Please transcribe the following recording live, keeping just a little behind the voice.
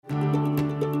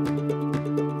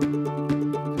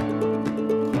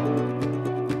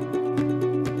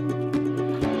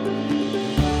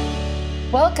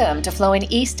Welcome to Flowing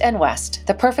East and West,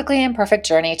 the perfectly imperfect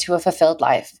journey to a fulfilled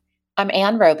life. I'm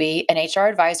Ann Roby, an HR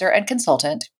advisor and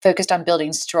consultant focused on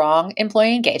building strong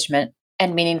employee engagement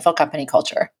and meaningful company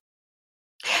culture.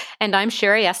 And I'm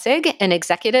Sherry Essig, an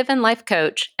executive and life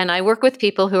coach, and I work with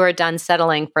people who are done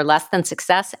settling for less than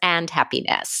success and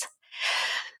happiness.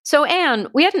 So, Ann,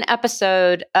 we had an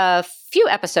episode a few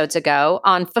episodes ago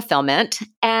on fulfillment,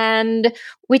 and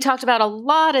we talked about a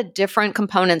lot of different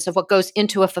components of what goes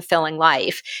into a fulfilling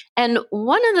life. And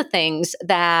one of the things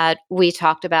that we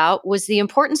talked about was the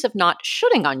importance of not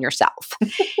shooting on yourself.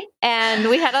 And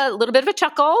we had a little bit of a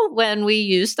chuckle when we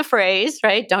used the phrase,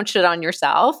 right? Don't shit on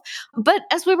yourself. But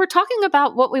as we were talking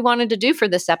about what we wanted to do for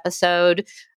this episode,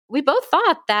 we both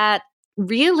thought that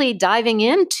really diving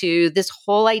into this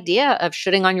whole idea of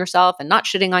shitting on yourself and not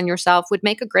shitting on yourself would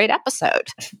make a great episode.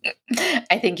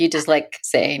 I think you just like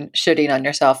saying shitting on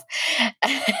yourself.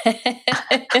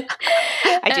 I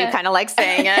do kind of like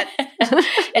saying it.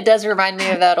 It does remind me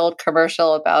of that old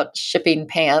commercial about shipping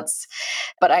pants,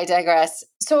 but I digress.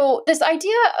 So this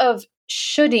idea of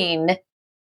shoulding,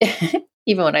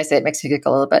 even when I say it makes me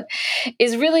giggle a little bit,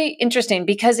 is really interesting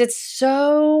because it's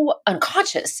so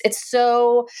unconscious. It's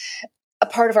so a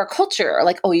part of our culture.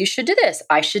 Like, oh, you should do this.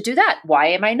 I should do that. Why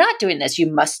am I not doing this?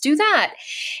 You must do that.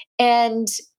 And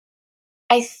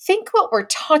I think what we're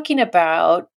talking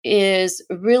about is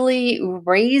really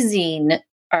raising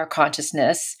our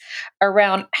consciousness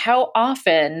around how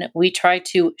often we try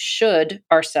to should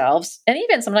ourselves and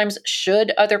even sometimes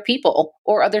should other people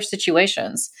or other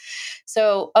situations.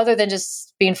 So other than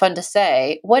just being fun to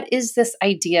say, what is this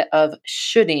idea of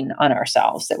shoulding on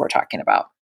ourselves that we're talking about?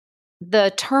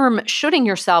 The term shoulding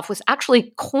yourself was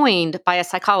actually coined by a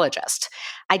psychologist.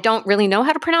 I don't really know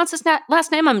how to pronounce his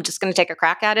last name. I'm just going to take a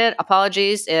crack at it.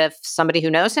 Apologies if somebody who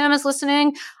knows him is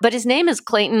listening. But his name is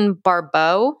Clayton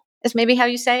Barbeau, is maybe how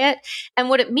you say it. And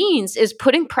what it means is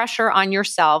putting pressure on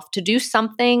yourself to do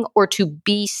something or to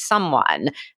be someone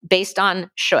based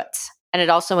on shoulds. And it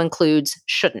also includes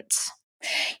shouldn'ts.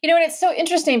 You know, and it's so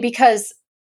interesting because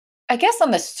I guess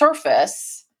on the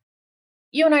surface,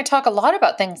 you and I talk a lot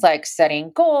about things like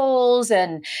setting goals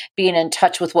and being in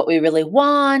touch with what we really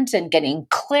want and getting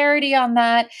clarity on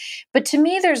that. But to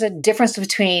me, there's a difference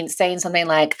between saying something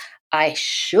like, I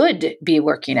should be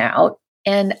working out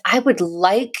and I would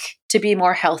like to be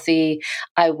more healthy.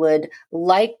 I would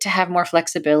like to have more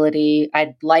flexibility.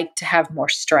 I'd like to have more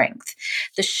strength.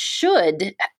 The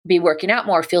should be working out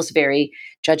more feels very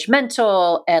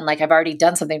judgmental and like I've already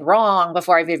done something wrong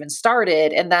before I've even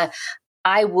started. And the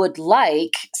I would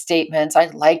like statements,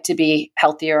 I'd like to be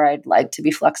healthier, I'd like to be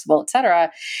flexible,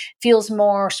 etc., feels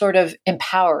more sort of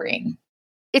empowering.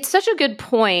 It's such a good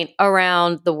point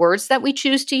around the words that we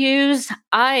choose to use.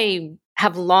 I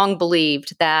have long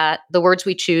believed that the words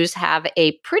we choose have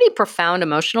a pretty profound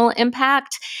emotional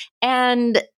impact.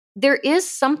 And there is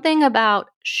something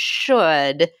about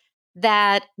should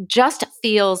that just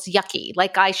feels yucky,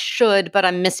 like I should, but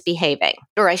I'm misbehaving,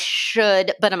 or I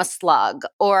should, but I'm a slug,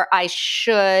 or I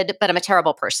should, but I'm a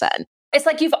terrible person. It's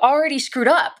like you've already screwed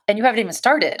up and you haven't even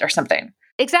started or something.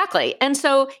 Exactly. And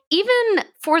so even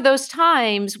for those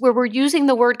times where we're using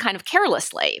the word kind of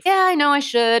carelessly, yeah, I know I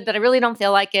should, but I really don't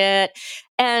feel like it.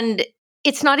 And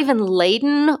it's not even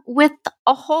laden with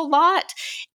a whole lot.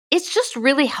 It's just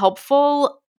really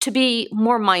helpful to be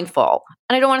more mindful.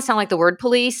 And I don't want to sound like the word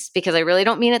police because I really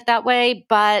don't mean it that way,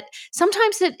 but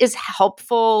sometimes it is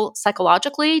helpful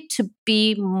psychologically to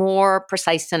be more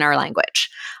precise in our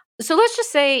language. So let's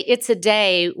just say it's a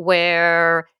day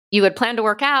where you had planned to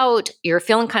work out, you're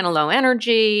feeling kind of low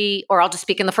energy, or I'll just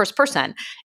speak in the first person.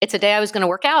 It's a day I was going to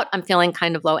work out, I'm feeling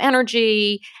kind of low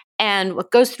energy. And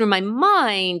what goes through my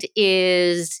mind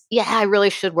is, yeah, I really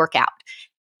should work out.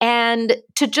 And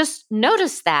to just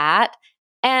notice that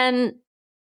and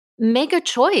make a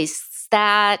choice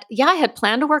that, yeah, I had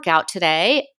planned to work out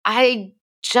today. I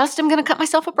just am going to cut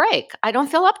myself a break. I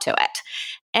don't feel up to it.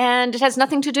 And it has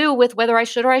nothing to do with whether I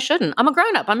should or I shouldn't. I'm a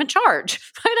grown-up. I'm in charge,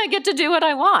 right? I get to do what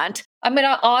I want. I'm going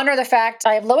to honor the fact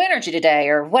I have low energy today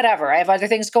or whatever. I have other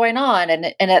things going on.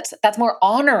 And that's more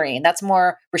honoring. That's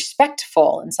more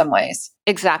respectful in some ways.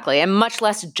 Exactly. And much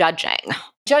less judging.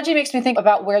 Judging makes me think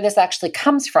about where this actually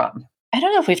comes from. I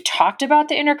don't know if we've talked about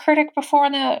the inner critic before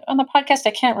on the podcast.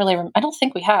 I can't really I don't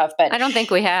think we have. But I don't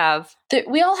think we have.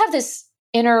 We all have this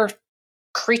inner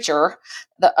creature,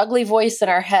 the ugly voice in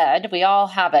our head. We all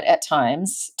have it at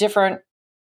times. Different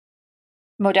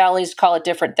modalities call it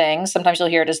different things. Sometimes you'll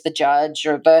hear it as the judge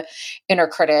or the inner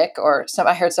critic, or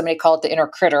I heard somebody call it the inner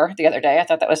critter the other day. I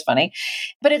thought that was funny.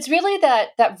 But it's really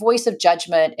that voice of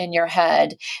judgment in your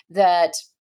head that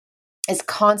is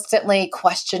constantly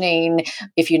questioning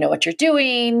if you know what you're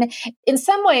doing. In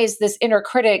some ways, this inner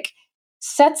critic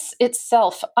sets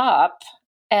itself up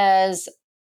as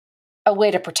a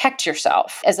way to protect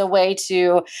yourself, as a way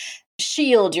to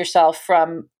shield yourself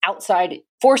from outside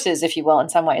forces, if you will, in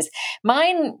some ways.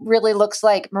 Mine really looks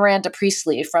like Miranda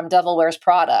Priestley from Devil Wears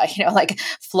Prada, like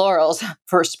florals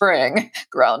for spring,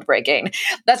 groundbreaking.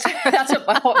 That's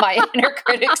what my inner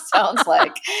critic sounds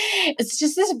like. It's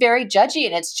just this very judgy,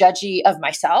 and it's judgy of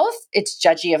myself. It's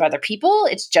judgy of other people.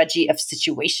 It's judgy of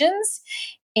situations.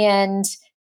 And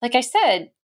like I said,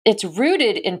 it's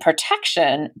rooted in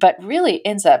protection, but really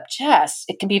ends up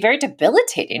it can be very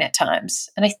debilitating at times.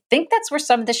 And I think that's where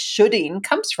some of the shoulding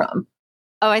comes from.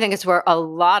 Oh, I think it's where a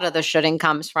lot of the shoulding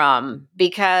comes from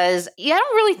because I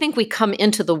don't really think we come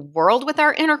into the world with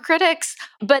our inner critics,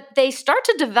 but they start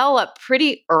to develop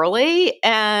pretty early.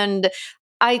 And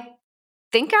I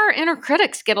think our inner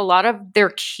critics get a lot of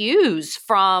their cues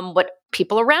from what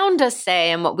people around us say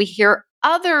and what we hear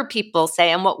other people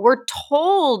say and what we're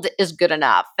told is good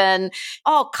enough and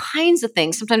all kinds of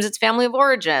things. Sometimes it's family of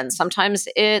origin. Sometimes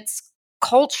it's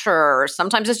culture.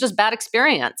 Sometimes it's just bad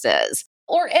experiences.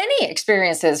 Or any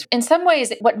experiences. In some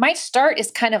ways, what might start is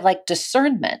kind of like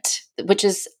discernment, which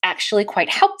is actually quite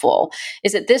helpful.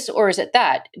 Is it this or is it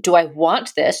that? Do I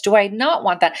want this? Do I not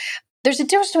want that? There's a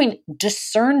difference between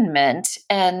discernment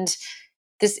and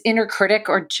this inner critic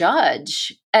or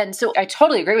judge. And so I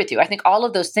totally agree with you. I think all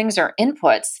of those things are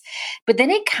inputs, but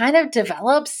then it kind of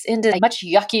develops into a much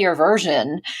yuckier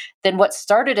version than what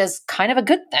started as kind of a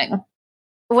good thing.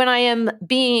 When I am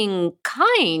being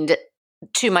kind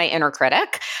to my inner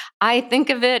critic, I think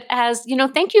of it as,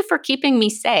 thank you for keeping me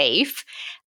safe.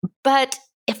 But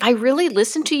if I really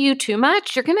listen to you too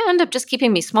much, you're going to end up just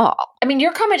keeping me small. I mean,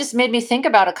 your comment just made me think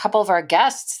about a couple of our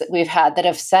guests that we've had that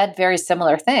have said very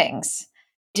similar things.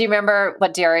 Do you remember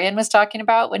what Darian was talking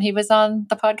about when he was on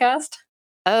the podcast?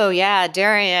 Oh, yeah,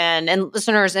 Darian. And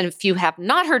listeners, and if you have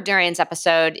not heard Darian's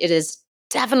episode, it is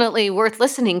definitely worth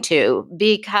listening to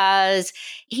because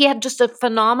he had just a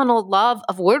phenomenal love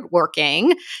of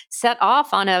woodworking, set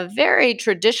off on a very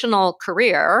traditional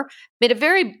career, made a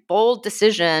very bold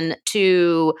decision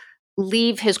to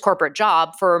leave his corporate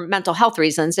job for mental health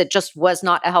reasons. It just was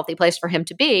not a healthy place for him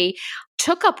to be.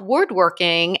 Took up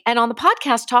woodworking, and on the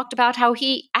podcast talked about how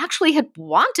he actually had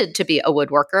wanted to be a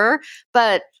woodworker,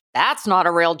 but that's not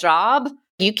a real job.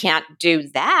 You can't do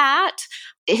that.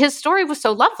 His story was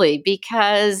so lovely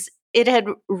because it had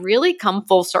really come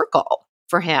full circle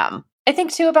for him. I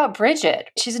think too about Bridget.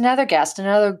 She's another guest,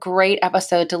 another great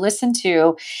episode to listen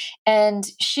to. And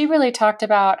she really talked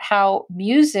about how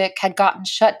music had gotten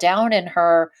shut down in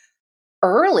her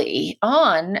early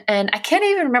on. And I can't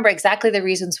even remember exactly the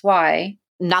reasons why.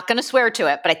 Not going to swear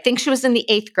to it, but I think she was in the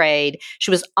 8th grade. She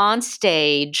was on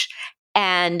stage,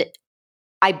 and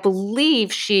I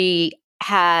believe she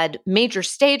had major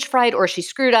stage fright or she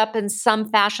screwed up in some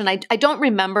fashion. I don't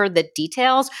remember the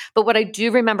details, but what I do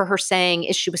remember her saying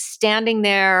is she was standing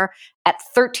there at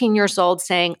 13 years old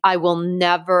saying, I will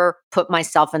never put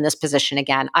myself in this position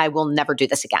again. I will never do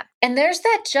this again. And there's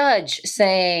that judge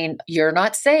saying, you're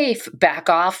not safe, back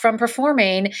off from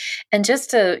performing. And just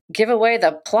to give away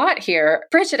the plot here,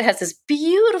 Bridget has this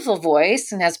beautiful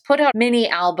voice and has put out many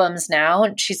albums now.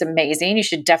 And she's amazing. You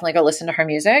should definitely go listen to her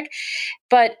music.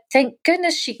 But thank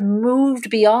goodness she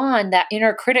moved beyond that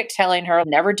inner critic telling her,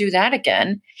 never do that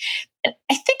again. And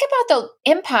I think about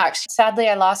the impact. Sadly,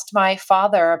 I lost my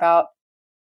father about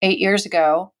 8 years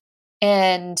ago.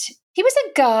 And he was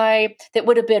a guy that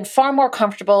would have been far more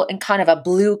comfortable in kind of a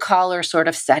blue collar sort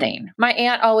of setting. My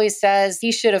aunt always says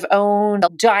he should have owned a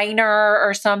diner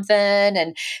or something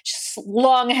and just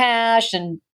long hash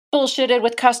and bullshitted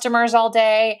with customers all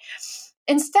day.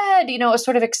 Instead, it was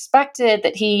sort of expected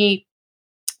that he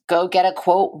go get a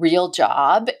quote real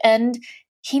job, and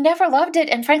he never loved it.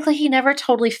 And frankly, he never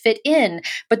totally fit in.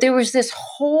 But there was this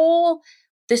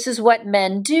this is what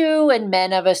men do, and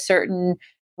men of a certain,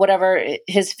 whatever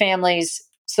his family's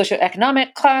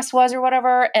socioeconomic class was or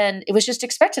whatever. And it was just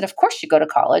expected. Of course you go to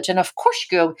college, and of course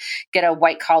you go get a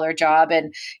white collar job.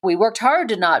 And we worked hard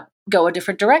to not go a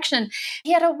different direction.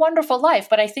 He had a wonderful life.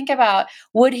 But I think about,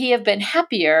 would he have been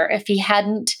happier if he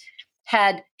hadn't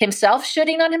had himself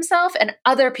shooting on himself and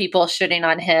other people shooting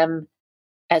on him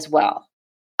as well?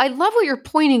 I love what you're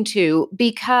pointing to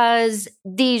because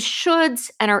these shoulds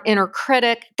and our inner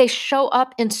critic, they show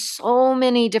up in so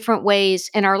many different ways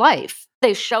in our life.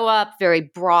 They show up very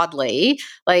broadly,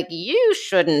 like, you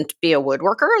shouldn't be a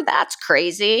woodworker. That's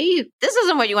crazy. This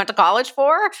isn't what you went to college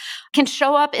for. Can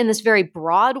show up in this very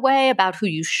broad way about who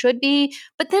you should be,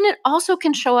 but then it also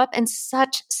can show up in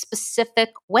such specific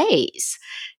ways.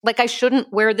 Like, I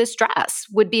shouldn't wear this dress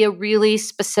would be a really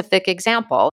specific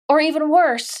example. Or even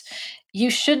worse, you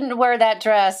shouldn't wear that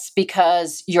dress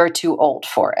because you're too old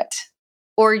for it.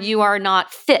 Or you are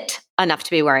not fit enough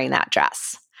to be wearing that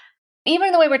dress.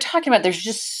 Even the way we're talking about, there's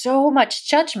just so much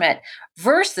judgment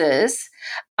versus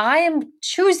I am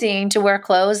choosing to wear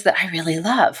clothes that I really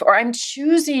love, or I'm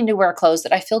choosing to wear clothes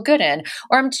that I feel good in,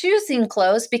 or I'm choosing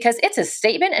clothes because it's a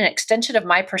statement and extension of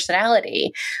my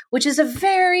personality, which is a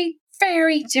very,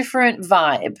 very different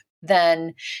vibe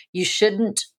than you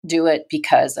shouldn't do it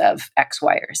because of X,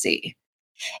 Y, or Z.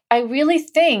 I really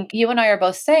think you and I are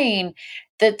both saying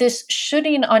that this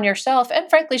shoulding on yourself and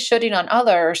frankly shoulding on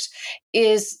others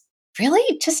is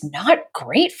really just not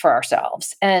great for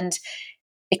ourselves. And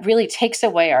it really takes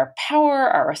away our power,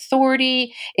 our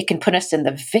authority. It can put us in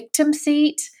the victim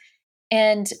seat.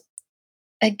 And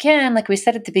again, like we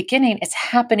said at the beginning, it's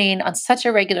happening on such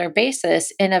a regular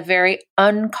basis in a very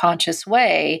unconscious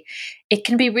way. It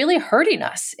can be really hurting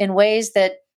us in ways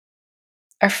that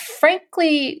are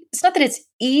frankly, it's not that it's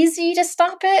easy to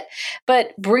stop it,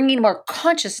 but bringing more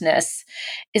consciousness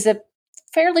is a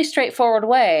fairly straightforward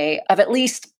way of at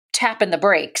least tapping the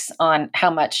brakes on how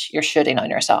much you're shooting on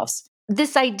yourselves.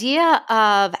 This idea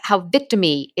of how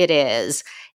victimy it is,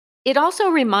 it also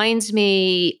reminds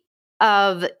me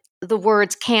of the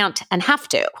words can't and have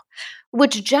to,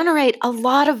 which generate a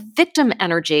lot of victim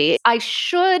energy. I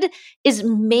should is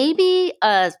maybe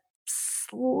a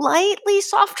slightly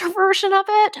softer version of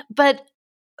it, but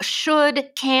should,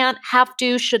 can't, have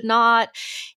to, should not,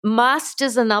 must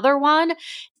is another one,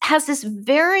 has this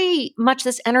very much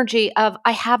this energy of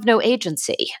I have no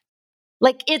agency.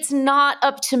 Like, it's not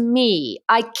up to me.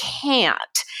 I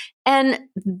can't. And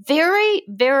very,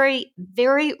 very,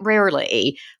 very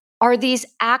rarely are these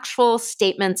actual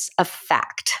statements of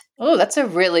fact. Oh, that's a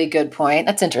really good point.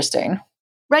 That's interesting.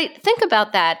 Right? Think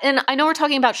about that. And I know we're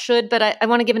talking about should, but I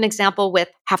want to give an example with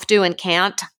have to and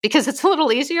can't because it's a little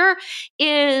easier,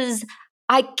 is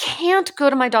I can't go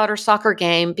to my daughter's soccer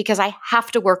game because I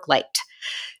have to work late.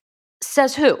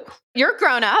 Says who? You're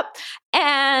grown up.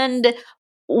 And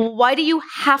why do you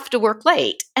have to work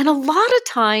late? And a lot of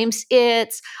times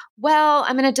it's, well,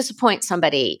 I'm going to disappoint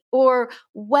somebody, or,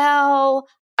 well,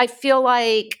 I feel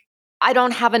like I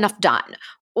don't have enough done.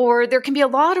 Or there can be a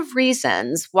lot of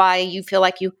reasons why you feel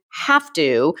like you have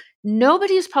to.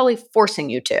 Nobody is probably forcing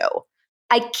you to.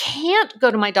 I can't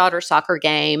go to my daughter's soccer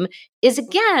game is,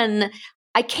 again,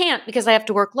 I can't because I have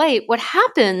to work late. What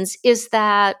happens is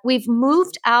that we've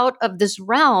moved out of this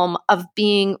realm of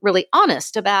being really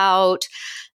honest about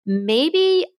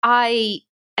maybe I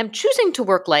am choosing to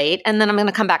work late and then I'm going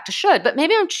to come back to should, but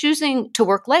maybe I'm choosing to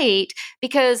work late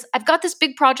because I've got this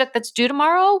big project that's due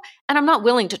tomorrow and I'm not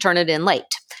willing to turn it in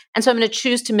late. And so I'm going to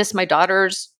choose to miss my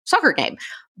daughter's soccer game.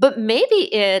 But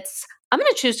maybe it's, I'm going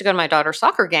to choose to go to my daughter's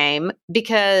soccer game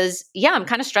because, yeah, I'm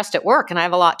kind of stressed at work and I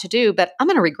have a lot to do, but I'm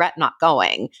going to regret not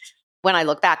going when I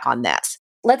look back on this.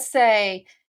 Let's say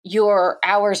your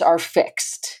hours are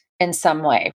fixed in some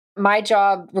way. My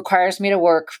job requires me to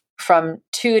work from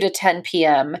 2 to 10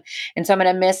 p.m. And so I'm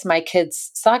going to miss my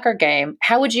kid's soccer game.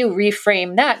 How would you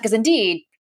reframe that? Because indeed,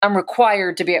 I'm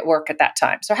required to be at work at that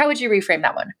time. So how would you reframe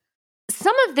that one?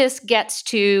 Some of this gets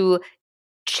to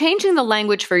changing the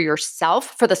language for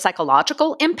yourself for the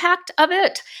psychological impact of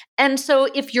it. And so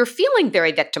if you're feeling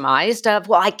very victimized of,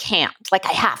 well, I can't, like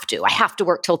I have to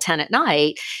work till 10 at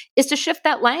night, is to shift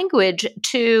that language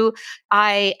to,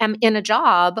 I am in a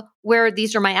job where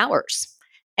these are my hours.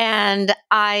 And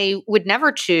I would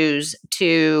never choose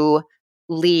to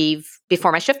leave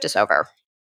before my shift is over.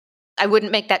 I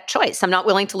wouldn't make that choice. I'm not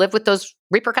willing to live with those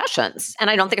repercussions. And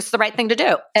I don't think it's the right thing to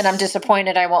do. And I'm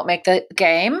disappointed I won't make the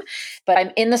game, but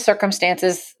I'm in the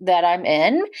circumstances that I'm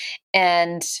in.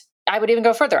 And I would even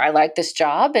go further. I like this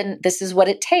job and this is what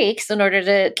it takes in order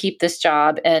to keep this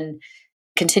job and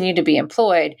continue to be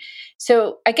employed.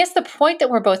 So I guess the point that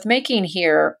we're both making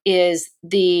here is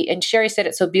and Sherry said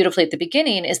it so beautifully at the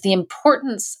beginning, is the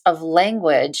importance of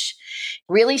language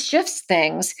really shifts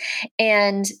things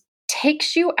and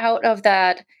takes you out of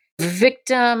that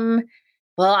victim,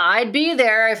 well, I'd be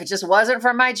there if it just wasn't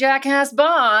for my jackass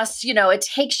boss. It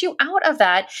takes you out of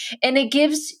that and it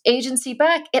gives agency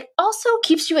back. It also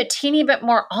keeps you a teeny bit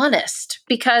more honest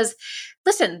because,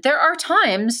 listen, there are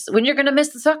times when you're going to miss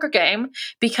the soccer game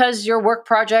because your work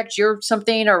project, your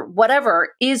something or whatever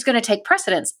is going to take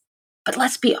precedence. but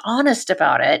let's be honest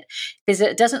about it, because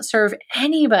it doesn't serve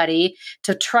anybody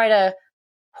to try to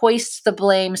hoist the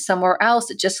blame somewhere else.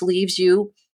 It just leaves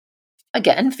you,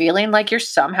 again, feeling like you're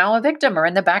somehow a victim or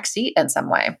in the back seat in some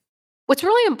way. What's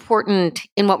really important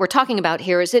in what we're talking about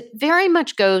here is it very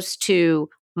much goes to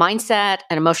mindset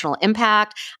and emotional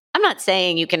impact. I'm not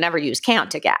saying you can never use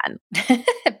can't again.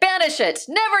 Banish it.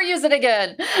 Never use it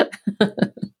again.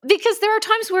 Because there are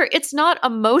times where it's not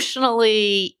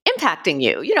emotionally impacting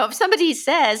you. You know, if somebody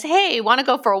says, hey, want to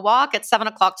go for a walk at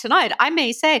 7:00 tonight, I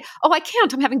may say, oh, I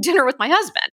can't. I'm having dinner with my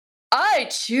husband. I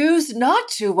choose not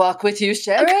to walk with you,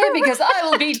 Sherry, because I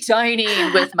will be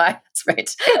dining with my... That's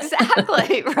right.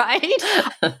 Exactly,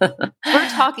 right? We're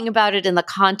talking about it in the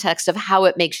context of how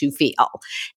it makes you feel.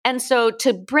 And so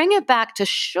to bring it back to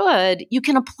should, you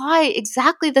can apply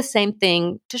exactly the same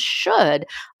thing to should.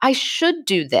 I should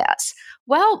do this.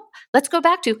 Well, let's go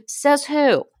back to says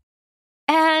who,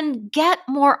 and get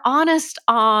more honest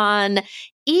on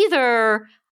either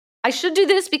I should do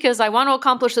this because I want to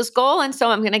accomplish this goal. And so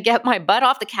I'm going to get my butt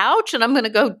off the couch and I'm going to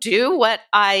go do what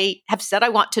I have said I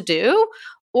want to do.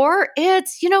 Or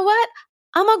it's, you know what?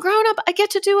 I'm a grown up. I get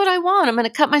to do what I want. I'm going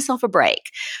to cut myself a break.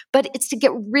 But it's to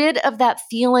get rid of that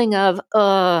feeling of,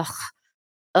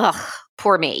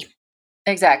 poor me.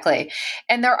 Exactly.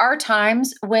 And there are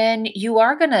times when you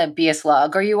are going to be a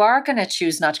slug or you are going to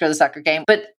choose not to go to the soccer game.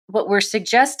 But what we're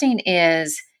suggesting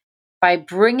is by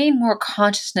bringing more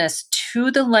consciousness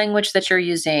to the language that you're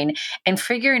using and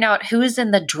figuring out who is in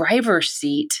the driver's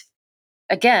seat,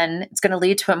 again, it's going to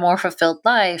lead to a more fulfilled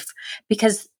life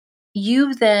because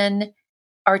you then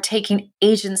are taking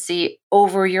agency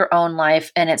over your own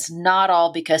life. And it's not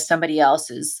all because somebody else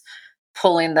is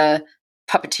pulling the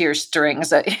puppeteer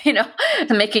strings,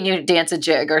 making you dance a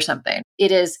jig or something.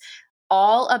 It is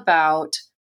all about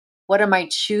what am I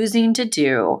choosing to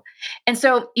do? And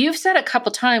so you've said a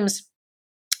couple times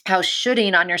how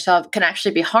shoulding on yourself can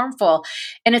actually be harmful.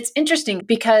 And it's interesting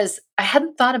because I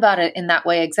hadn't thought about it in that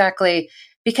way exactly,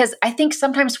 because I think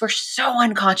sometimes we're so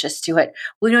unconscious to it,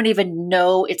 we don't even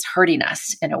know it's hurting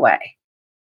us in a way.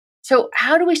 So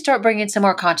how do we start bringing some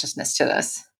more consciousness to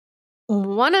this?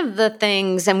 One of the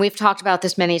things, and we've talked about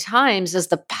this many times, is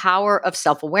the power of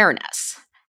self-awareness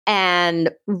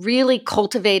and really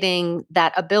cultivating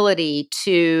that ability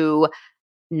to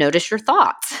notice your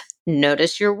thoughts,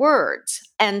 notice your words.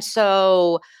 And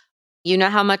so, you know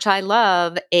how much I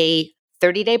love a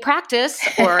 30-day practice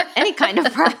or any kind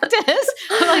of practice.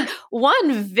 Like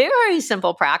one very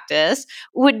simple practice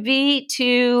would be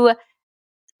to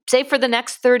say for the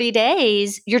next 30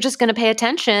 days, you're just going to pay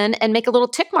attention and make a little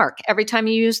tick mark every time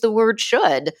you use the word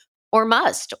should or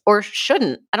must or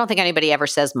shouldn't. I don't think anybody ever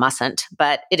says mustn't,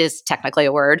 but it is technically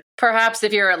a word. Perhaps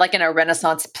if you're like in a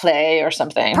Renaissance play or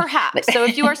something. Perhaps. So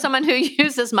if you are someone who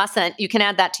uses mustn't, you can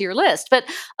add that to your list. But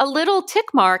a little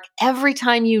tick mark every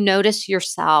time you notice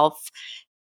yourself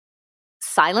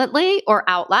silently or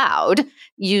out loud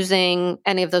using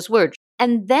any of those words.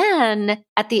 And then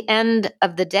at the end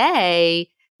of the day,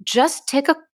 just take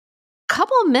a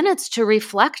couple of minutes to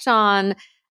reflect on,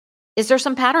 is there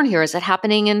some pattern here? Is it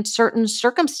happening in certain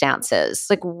circumstances?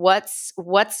 Like what's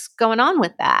going on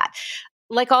with that?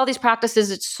 Like all these practices,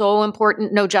 it's so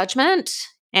important, no judgment.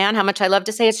 And how much I love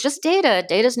to say it's just data.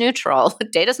 Data's neutral.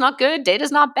 Data's not good.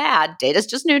 Data's not bad. Data's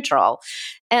just neutral.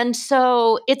 And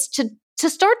so it's to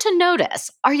start to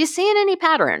notice, are you seeing any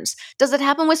patterns? Does it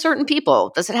happen with certain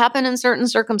people? Does it happen in certain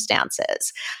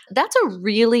circumstances? That's a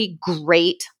really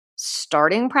great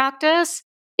starting practice.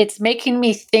 It's making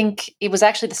me think, it was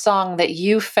actually the song that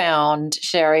you found,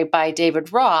 Sherry, by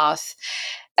David Roth.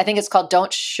 I think it's called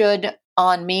Don't Should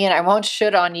on Me and I Won't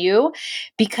Should on You.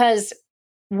 Because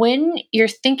when you're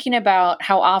thinking about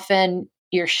how often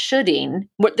you're shoulding,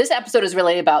 what this episode is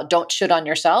really about, don't should on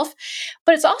yourself,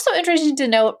 but it's also interesting to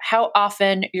note how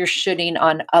often you're shoulding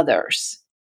on others.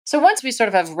 So once we sort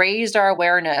of have raised our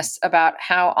awareness about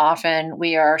how often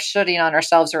we are shoulding on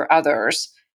ourselves or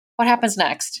others, what happens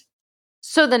next?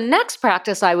 So the next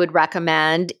practice I would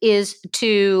recommend is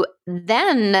to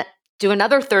then do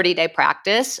another 30-day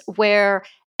practice where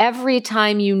every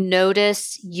time you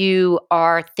notice you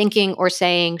are thinking or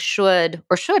saying should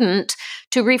or shouldn't,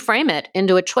 to reframe it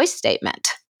into a choice statement.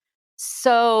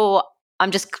 So I'm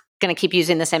just going to keep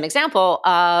using the same example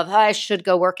of I should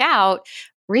go work out.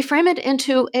 Reframe it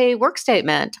into a work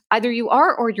statement. Either you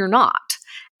are or you're not.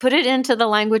 Put it into the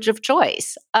language of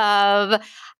choice of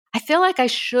I feel like I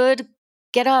should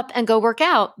get up and go work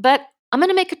out, but I'm going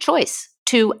to make a choice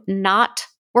to not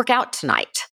work out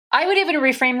tonight. I would even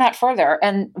reframe that further.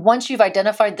 And once you've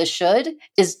identified the should,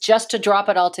 is just to drop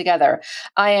it all together.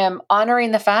 I am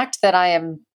honoring the fact that I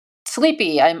am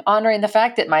sleepy. I'm honoring the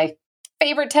fact that my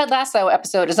favorite Ted Lasso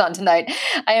episode is on tonight.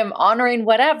 I am honoring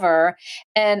whatever,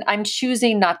 and I'm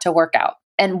choosing not to work out.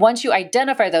 And once you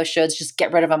identify those shoulds, just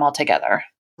get rid of them altogether.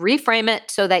 Reframe it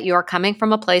so that you are coming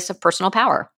from a place of personal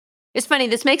power. It's funny.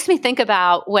 This makes me think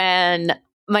about when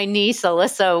my niece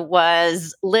Alyssa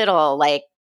was little, like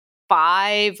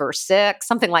 5 or 6,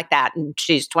 something like that. And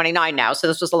she's 29 now. So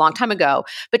this was a long time ago.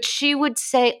 But she would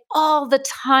say all the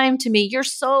time to me, "You're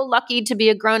so lucky to be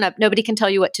a grown-up. Nobody can tell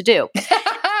you what to do."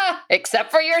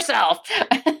 Except for yourself.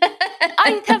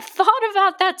 I have thought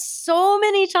about that so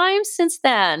many times since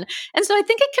then. And so I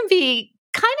think it can be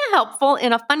kind of helpful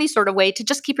in a funny sort of way to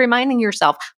just keep reminding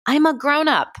yourself, I'm a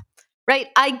grown-up, right?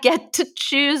 I get to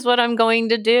choose what I'm going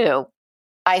to do.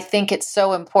 I think it's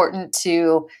so important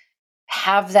to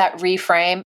have that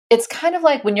reframe. It's kind of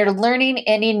like when you're learning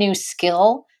any new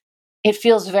skill, it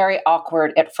feels very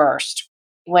awkward at first.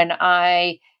 When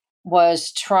I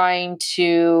was trying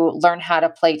to learn how to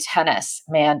play tennis,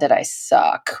 man, did I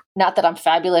suck. Not that I'm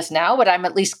fabulous now, but I'm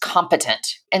at least competent.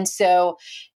 And so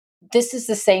this is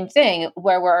the same thing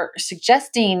where we're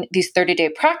suggesting these 30-day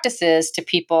practices to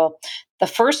people. The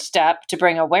first step to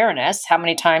bring awareness, how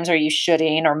many times are you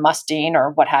shoulding or musting or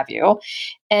what have you?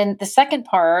 And the second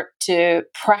part to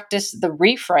practice the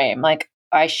reframe, like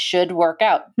I should work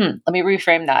out. Let me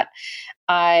reframe that.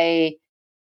 I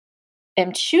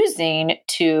am choosing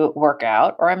to work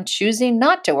out or I'm choosing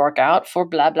not to work out for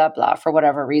blah, blah, blah, for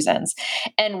whatever reasons.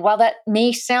 And while that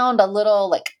may sound a little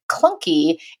like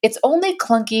clunky, it's only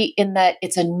clunky in that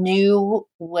it's a new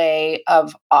way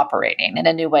of operating and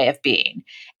a new way of being.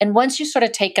 And once you sort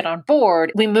of take it on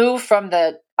board, we move from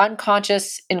the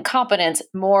unconscious incompetence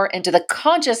more into the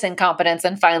conscious incompetence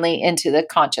and finally into the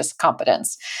conscious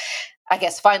competence. I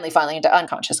guess finally into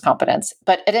unconscious competence.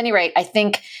 But at any rate, I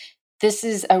think this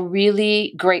is a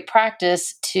really great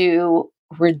practice to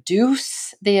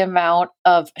reduce the amount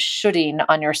of shoulding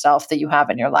on yourself that you have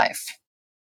in your life.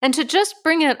 And to just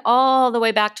bring it all the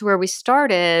way back to where we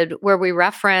started, where we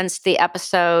referenced the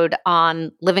episode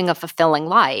on living a fulfilling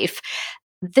life,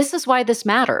 this is why this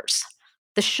matters.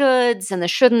 The shoulds and the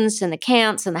shouldn'ts and the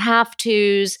can'ts and the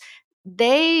have-tos,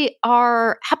 they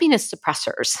are happiness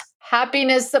suppressors.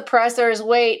 Happiness suppressors.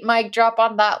 Wait, mic drop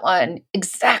on that one.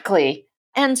 Exactly.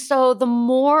 And so the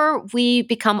more we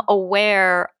become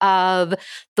aware of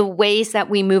the ways that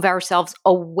we move ourselves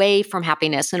away from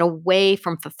happiness and away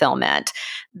from fulfillment,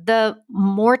 the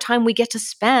more time we get to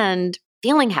spend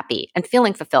feeling happy and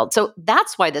feeling fulfilled. So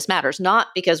that's why this matters, not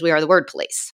because we are the word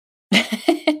police.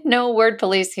 No word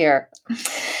police here.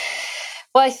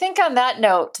 Well, I think on that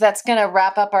note, that's going to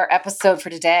wrap up our episode for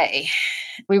today.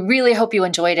 We really hope you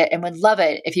enjoyed it and would love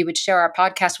it if you would share our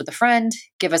podcast with a friend,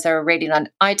 give us a rating on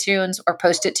iTunes, or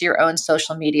post it to your own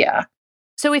social media.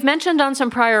 So we've mentioned on some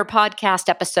prior podcast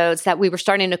episodes that we were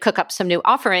starting to cook up some new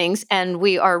offerings, and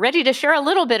we are ready to share a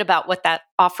little bit about what that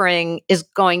offering is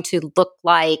going to look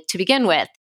like to begin with.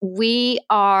 We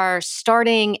are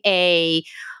starting a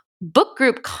book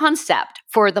group concept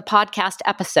for the podcast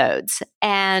episodes,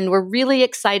 and we're really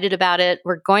excited about it.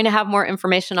 We're going to have more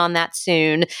information on that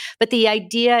soon, but the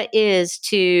idea is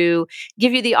to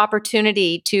give you the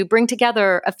opportunity to bring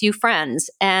together a few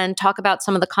friends and talk about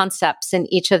some of the concepts in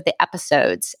each of the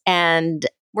episodes, and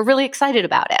we're really excited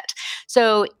about it.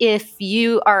 So if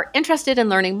you are interested in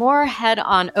learning more, head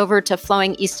on over to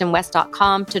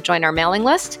flowingeastandwest.com to join our mailing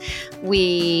list.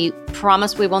 We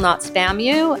promise we will not spam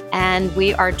you, and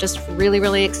we are just really,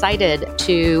 really excited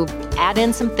to add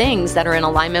in some things that are in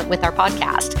alignment with our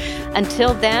podcast.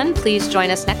 Until then, please join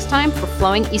us next time for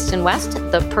Flowing East and West,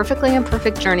 the perfectly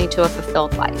imperfect journey to a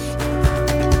fulfilled life.